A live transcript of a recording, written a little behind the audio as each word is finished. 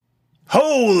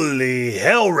Holy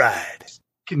hell ride.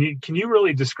 Can you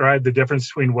really describe the difference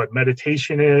between what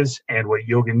meditation is and what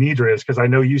yoga nidra is? Because I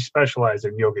know you specialize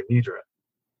in yoga nidra.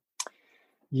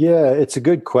 Yeah, it's a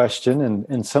good question.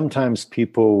 And sometimes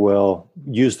people will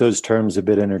use those terms a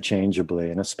bit interchangeably.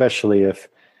 And especially if,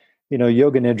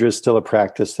 yoga nidra is still a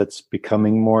practice that's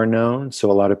becoming more known.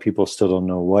 So a lot of people still don't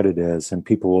know what it is. And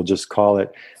people will just call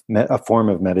it a form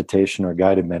of meditation or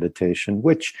guided meditation,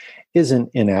 which isn't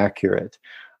inaccurate.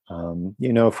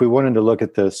 If we wanted to look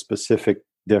at the specific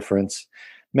difference,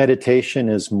 meditation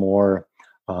is more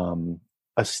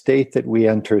a state that we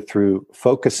enter through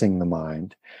focusing the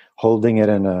mind, holding it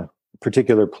in a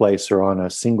particular place or on a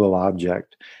single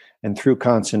object. And through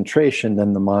concentration,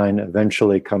 then the mind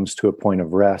eventually comes to a point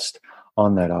of rest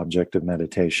on that object of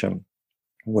meditation.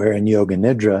 Where in yoga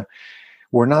nidra,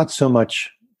 we're not so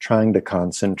much trying to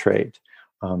concentrate.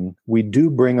 We do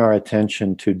bring our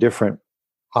attention to different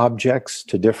objects,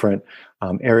 to different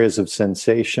areas of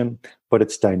sensation, but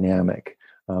it's dynamic.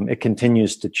 It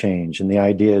continues to change. And the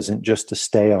idea isn't just to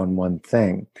stay on one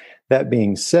thing. That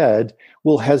being said,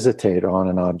 we'll hesitate on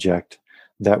an object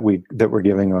that we're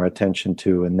giving our attention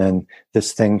to, and then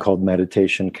this thing called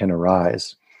meditation can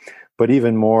arise. But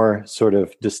even more sort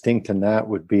of distinct in that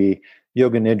would be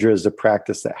yoga nidra is a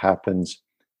practice that happens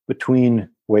between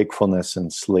wakefulness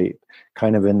and sleep,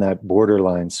 kind of in that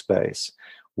borderline space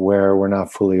where we're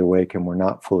not fully awake and we're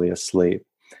not fully asleep.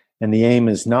 And the aim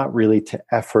is not really to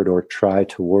effort or try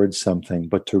towards something,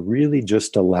 but to really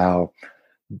just allow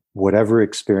whatever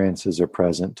experiences are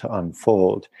present to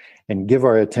unfold and give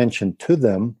our attention to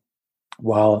them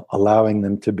while allowing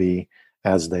them to be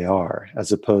as they are,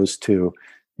 as opposed to,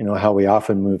 how we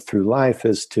often move through life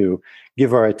is to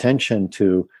give our attention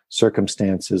to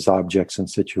circumstances, objects, and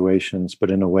situations,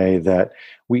 but in a way that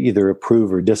we either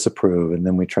approve or disapprove, and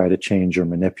then we try to change or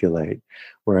manipulate.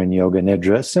 Where in yoga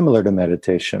nidra, similar to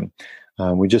meditation,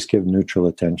 we just give neutral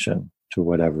attention to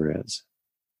whatever is.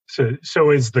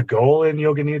 So is the goal in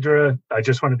yoga nidra, I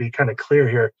just want to be kind of clear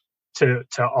here, to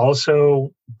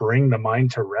also bring the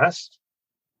mind to rest?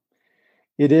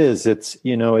 It is. It's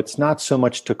not so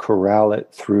much to corral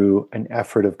it through an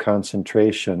effort of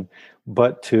concentration,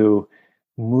 but to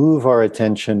move our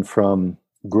attention from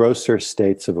grosser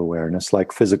states of awareness,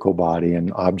 like physical body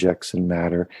and objects and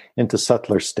matter, into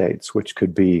subtler states, which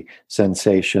could be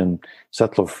sensation,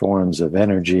 subtler forms of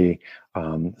energy,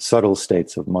 subtle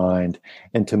states of mind,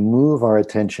 and to move our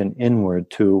attention inward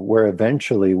to where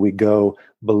eventually we go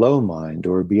below mind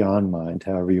or beyond mind,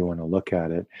 however you want to look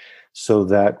at it, so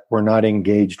that we're not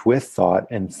engaged with thought,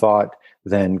 and thought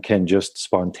then can just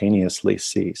spontaneously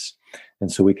cease.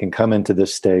 And so we can come into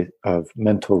this state of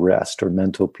mental rest or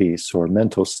mental peace or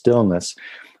mental stillness,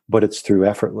 but it's through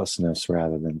effortlessness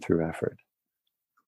rather than through effort.